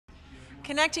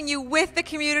Connecting you with the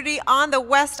community on the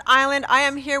West Island. I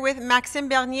am here with Maxime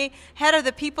Bernier, head of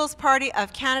the People's Party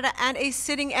of Canada and a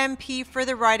sitting MP for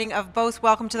the riding of Beauce.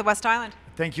 Welcome to the West Island.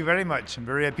 Thank you very much. I'm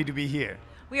very happy to be here.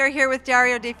 We are here with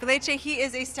Dario De Felice. He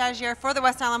is a stagiaire for the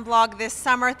West Island blog this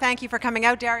summer. Thank you for coming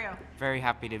out, Dario. Very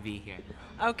happy to be here.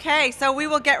 Okay, so we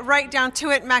will get right down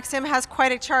to it. Maxime has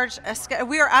quite a charge.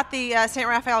 We are at the St.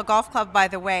 Raphael Golf Club, by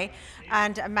the way,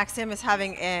 and Maxime is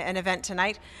having an event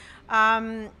tonight.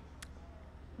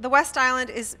 The West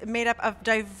Island is made up of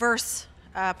diverse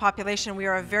population. We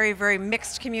are a very, very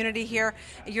mixed community here.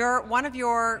 One of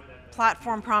your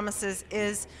platform promises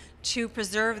is to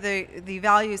preserve the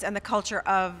values and the culture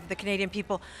of the Canadian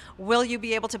people. Will you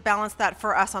be able to balance that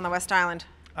for us on the West Island?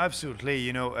 Absolutely.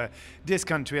 You know, this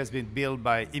country has been built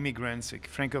by immigrants,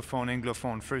 Francophone,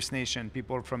 Anglophone, First Nation,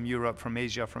 people from Europe, from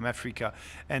Asia, from Africa,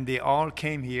 and they all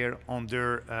came here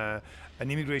under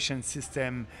an immigration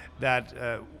system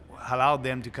that allowed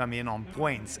them to come in on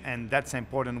points, and that's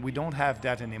important. We don't have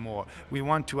that anymore. We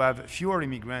want to have fewer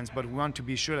immigrants, but we want to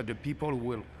be sure that the people who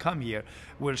will come here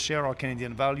will share our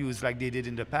Canadian values like they did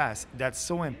in the past. That's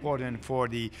so important for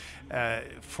the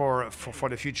for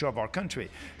the future of our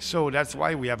country. So that's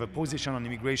why we have a position on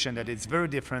immigration that is very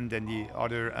different than the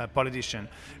other politician.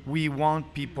 We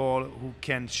want people who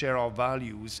can share our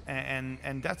values,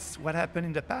 and that's what happened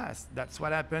in the past. That's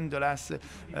what happened the last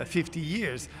 50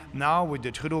 years. Now with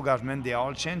the Trudeau government, they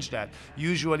all changed that.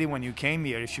 Usually when you came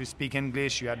here, if you speak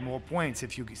English, you had more points.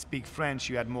 If you speak French,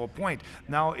 you had more points.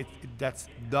 Now that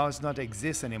does not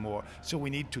exist anymore. So we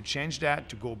need to change that,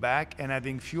 to go back and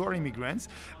having fewer immigrants,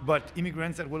 but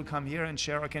immigrants that will come here and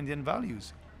share our Canadian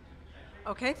values.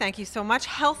 Okay, thank you so much.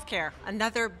 Healthcare,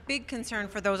 another big concern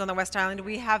for those on the West Island.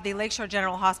 We have the Lakeshore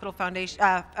General Hospital Foundation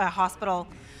hospital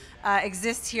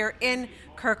exists here in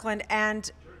Kirkland,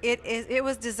 and it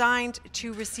was designed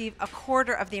to receive a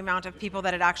quarter of the amount of people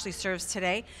that it actually serves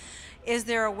today. Is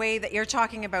there a way that you're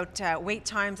talking about wait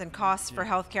times and costs for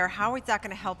healthcare? How is that going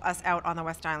to help us out on the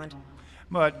West Island?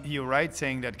 But you're right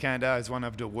saying that Canada is one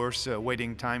of the worst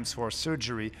waiting times for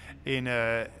surgery in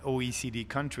an OECD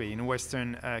country, in a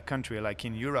Western country like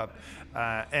in Europe.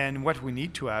 And what we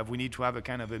need to have a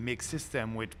kind of a mixed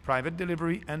system with private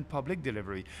delivery and public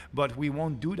delivery. But we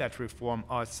won't do that reform,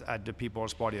 us at the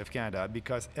People's Party of Canada,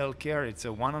 because healthcare, it's a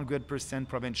 100%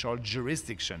 provincial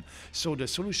jurisdiction. So the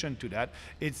solution to that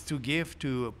is to give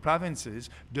to provinces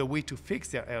the way to fix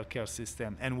their healthcare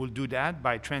system. And we'll do that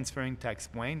by transferring tax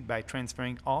points, by transferring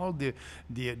all the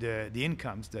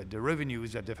incomes, the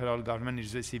revenues that the federal government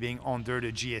is receiving under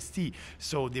the GST.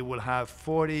 So they will have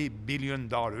 $40 billion.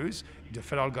 The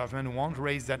federal government won't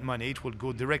raise that money. It will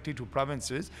go directly to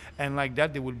provinces, and like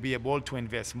that they will be able to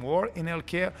invest more in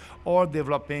healthcare or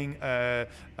developing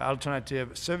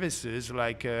alternative services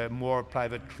like more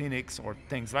private clinics or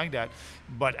things like that.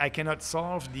 But I cannot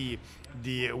solve the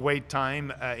wait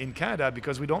time in Canada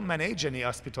because we don't manage any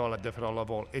hospital at the federal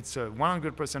level. It's a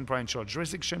 100% provincial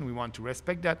jurisdiction. We want to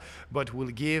respect that, but we'll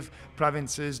give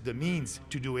provinces the means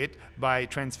to do it by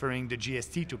transferring the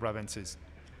GST to provinces.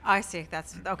 I see.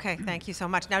 That's okay. Thank you so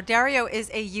much. Now, Dario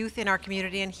is a youth in our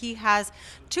community, and he has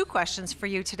two questions for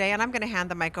you today, and I'm going to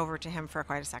hand the mic over to him for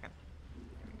quite a second.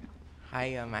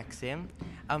 Hi, Maxime.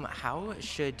 Why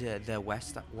should the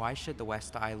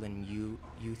West Island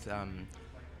youth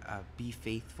be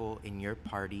faithful in your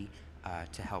party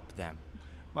to help them?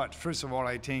 But first of all,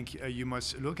 I think you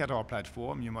must look at our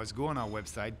platform. You must go on our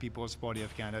website,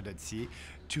 peoplespartyofcanada.ca,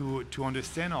 to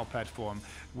understand our platform.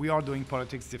 We are doing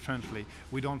politics differently.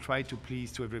 We don't try to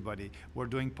please to everybody. We're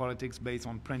doing politics based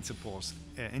on principles,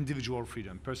 individual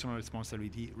freedom, personal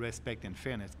responsibility, respect, and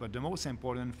fairness. But the most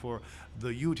important for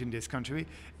the youth in this country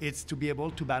is to be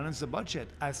able to balance the budget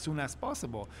as soon as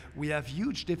possible. We have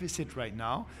huge deficit right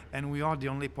now, and we are the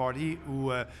only party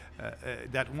who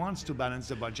that wants to balance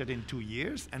the budget in 2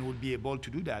 years and would be able to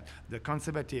do that. The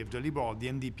Conservative, the Liberal, the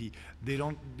NDP,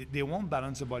 they won't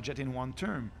balance the budget in one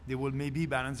term. They will maybe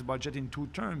balance the budget in 2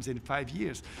 terms, in 5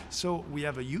 years. So we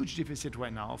have a huge deficit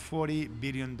right now, $40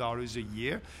 billion a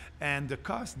year, and the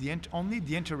cost, only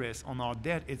the interest on our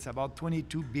debt, it's about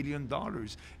 $22 billion.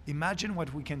 Imagine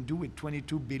what we can do with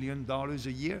 $22 billion a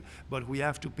year, but we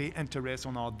have to pay interest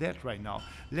on our debt right now.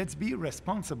 Let's be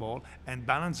responsible and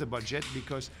balance the budget,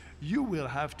 because you will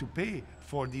have to pay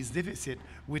for this deficit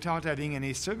without having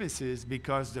any services,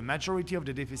 because the majority of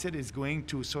the deficit is going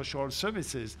to social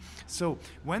services. So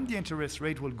when the interest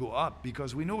rate will go up,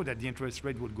 because we know that the interest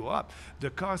rate will go up, the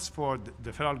cost for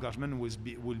the federal government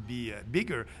will be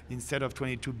bigger. Instead of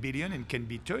 22 billion, it can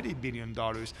be $30 billion.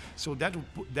 So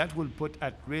that will put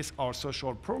at risk our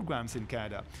social programs in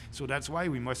Canada. So that's why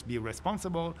we must be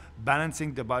responsible,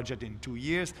 balancing the budget in 2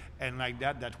 years, and like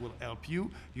that will help you.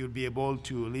 You'll be able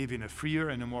to live in a freer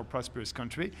and a more prosperous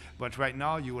country. But right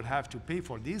now, you will have to pay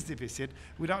for this deficit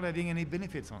without having any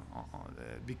benefits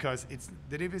because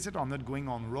the deficit are not going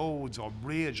on roads or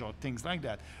bridge or things like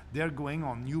that. They're going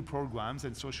on new programs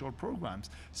and social programs.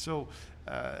 So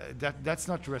that's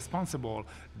not responsible,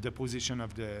 the position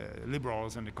of the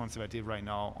Liberals and the Conservatives right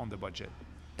now on the budget.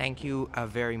 Thank you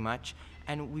very much.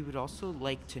 And we would also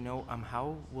like to know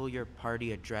how will your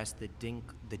party address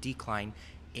the decline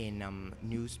in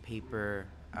newspaper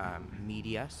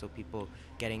media, so people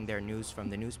getting their news from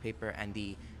the newspaper, and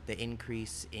the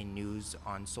increase in news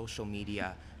on social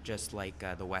media, just like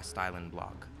the West Island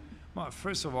blog? Well,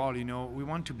 first of all, we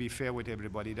want to be fair with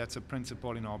everybody. That's a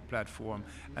principle in our platform.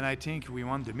 And I think we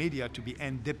want the media to be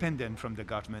independent from the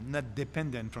government, not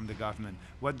dependent from the government.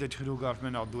 What the Trudeau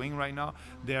government are doing right now,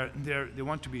 they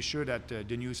want to be sure that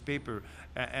the newspaper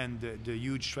and the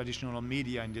huge traditional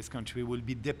media in this country will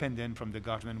be dependent from the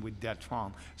government with that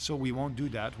fund. So we won't do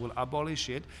that. We'll abolish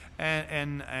it.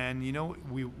 And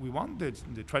we want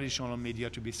the traditional media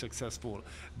to be successful.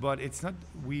 But it's not,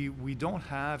 we don't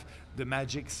have the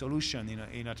magic solution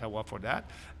in Ottawa for that,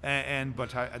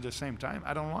 but at the same time,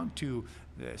 I don't want to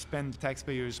spend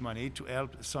taxpayers' money to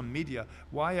help some media.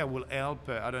 Why I will help,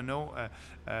 the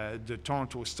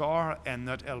Toronto Star and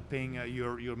not helping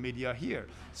your media here?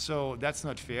 So that's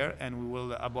not fair, and we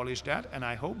will abolish that. And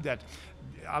I hope that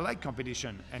I like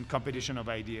competition and competition of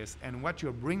ideas. And what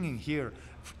you're bringing here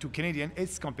to Canadian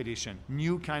is competition,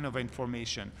 new kind of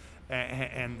information.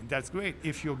 And that's great.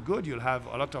 If you're good, you'll have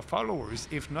a lot of followers.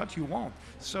 If not, you won't.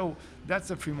 So that's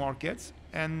the free market,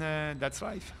 and that's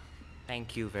life.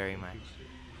 Thank you very much.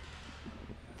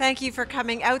 Thank you for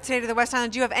coming out today to the West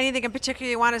Island. Do you have anything in particular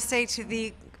you want to say to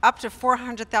the up to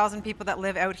 400,000 people that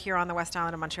live out here on the West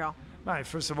Island of Montreal? Right.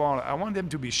 First of all, I want them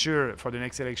to be sure for the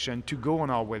next election to go on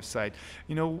our website.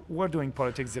 We're doing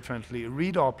politics differently.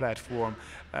 Read our platform.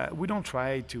 We don't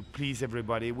try to please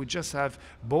everybody. We just have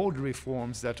bold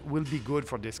reforms that will be good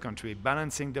for this country.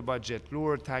 Balancing the budget,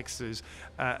 lower taxes,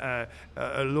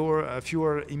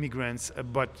 fewer immigrants,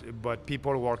 but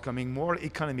people who are coming, more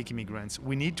economic immigrants.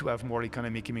 We need to have more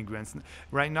economic immigrants.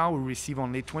 Right now, we receive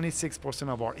only 26%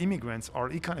 of our immigrants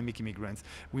are economic immigrants.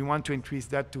 We want to increase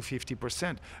that to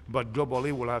 50%, but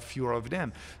globally we'll have fewer of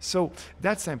them. So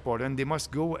that's important. They must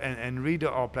go and read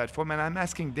our platform. And I'm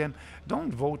asking them,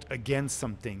 don't vote against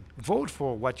something. Vote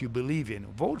for what you believe in.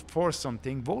 Vote for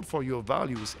something. Vote for your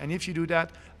values. And if you do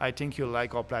that, I think you'll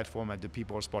like our platform at the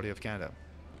People's Party of Canada.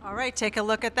 All right, take a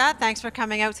look at that. Thanks for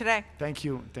coming out today. Thank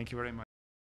you. Thank you very much.